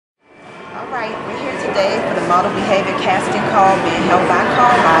All right, we're here today for the model behavior casting call being held by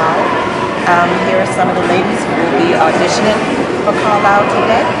Carlyle. Here are some of the ladies who will be auditioning for Carlyle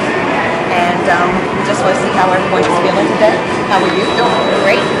today. And we just want to see how everyone's feeling today. How are you? Doing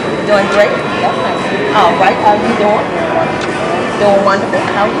great. Doing great? Definitely. All right, how are you doing? Doing wonderful.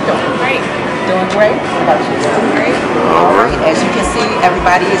 How are you doing? Great. Doing great? What about you? Doing great. All right, as you can see,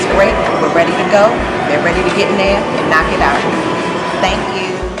 everybody is great. We're ready to go. They're ready to get in there and knock it out. Thank you.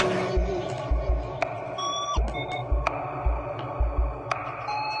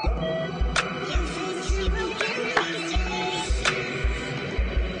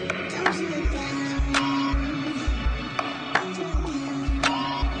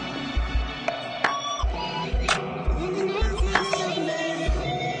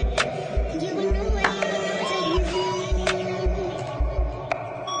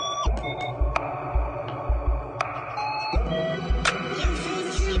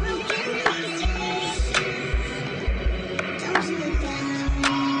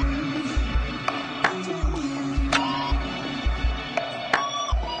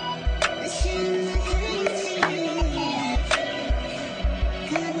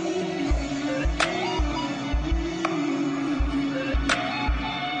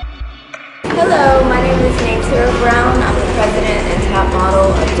 Hello, my name is Nátira. I'm the president and top model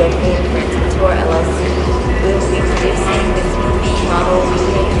of Josephine Couture LLC. We will be producing this movie, Model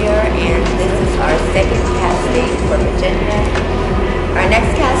Behavior, and this is our second casting for Virginia. Our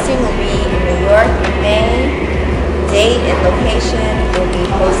next casting will be in New York in May. Date and location will be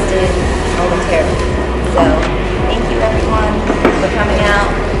posted momentarily. So, thank you everyone for coming out.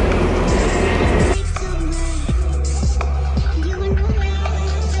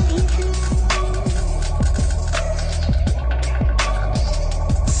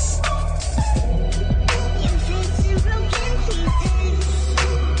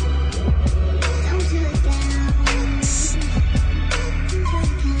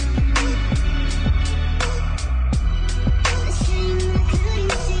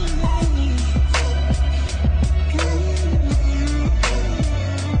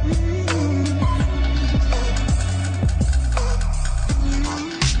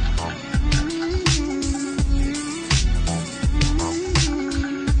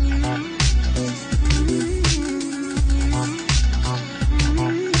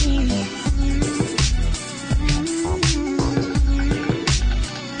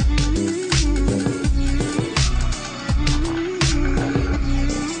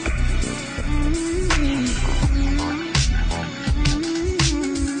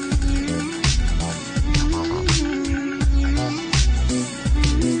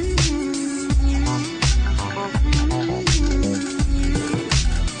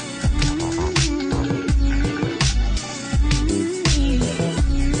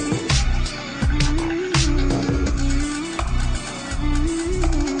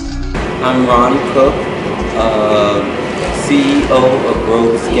 I'm Cooke, CEO of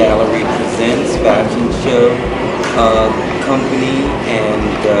Rose Gallery Presents Fashion Show company, and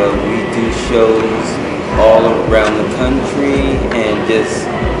we do shows all around the country and just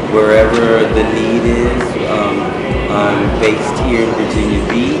wherever the need is. I'm based here in Virginia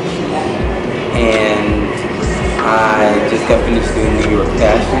Beach, and I just got finished doing New York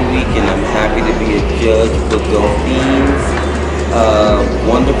Fashion Week, and I'm happy to be a judge for Dolphins.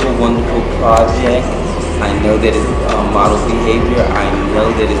 Wonderful, wonderful project. I know that it's model behavior. I know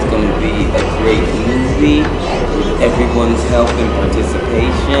that it's going to be a great movie with everyone's help and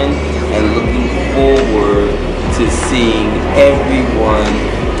participation, and looking forward to seeing everyone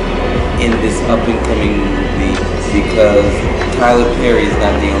in this up-and-coming movie, because Tyler Perry is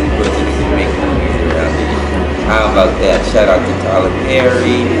not the only person who can make movies around here. How about that? Shout out to Tyler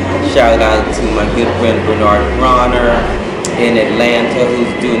Perry. Shout out to my good friend Bernard Bronner in Atlanta,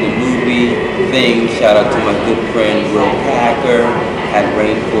 who's doing the movie thing. Shout out to my good friend Will Packer at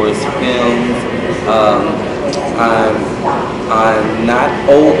Rainforest Films. I'm not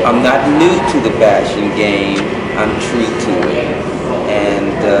old. I'm not new to the fashion game. I'm true to it,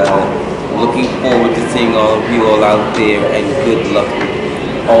 and looking forward to seeing all of you all out there. And good luck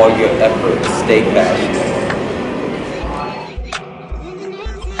with all your efforts. Stay fashionable.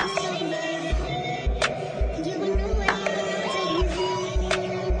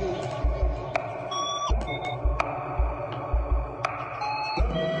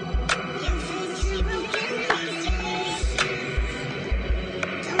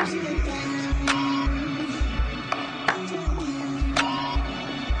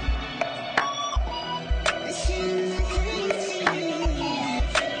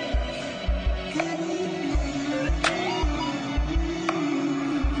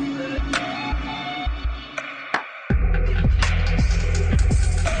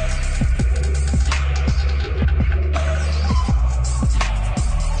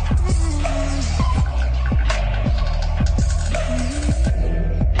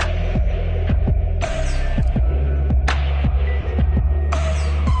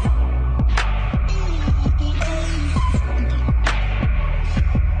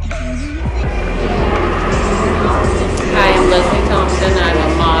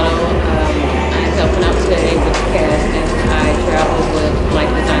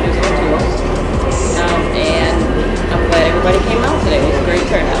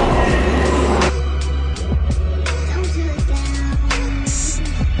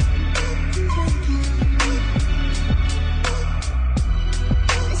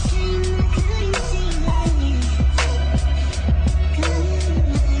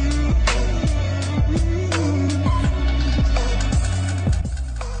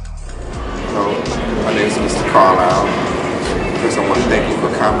 Carlyle. First, I want to thank you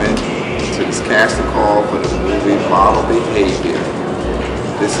for coming to this casting call for the movie Model Behavior.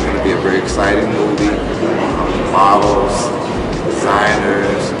 This is going to be a very exciting movie. Models,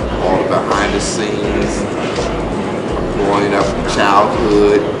 designers, all the behind the scenes, growing up in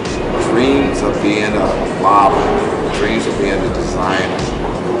childhood, dreams of being a model, dreams of being a designer.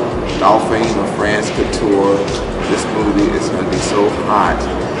 Dolphin of France Couture. This movie is going to be so hot.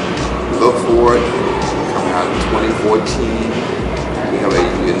 Look for it. Coming out in 2014. We have a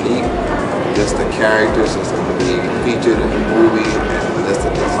unique list of characters that's going to be featured in the movie, and a list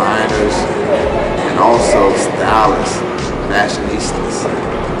of designers, and also stylists, fashionistas.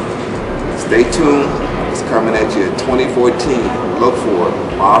 Stay tuned. It's coming at you in 2014. Look for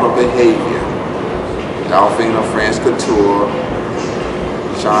it. Model Behavior. Dolphin of France Couture.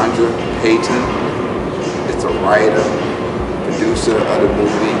 Chandra Payton is a writer, producer of the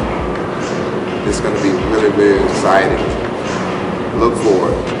movie. It's going to be really, very exciting. Look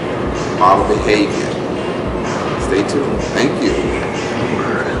for it. Model Behavior. Stay tuned. Thank you.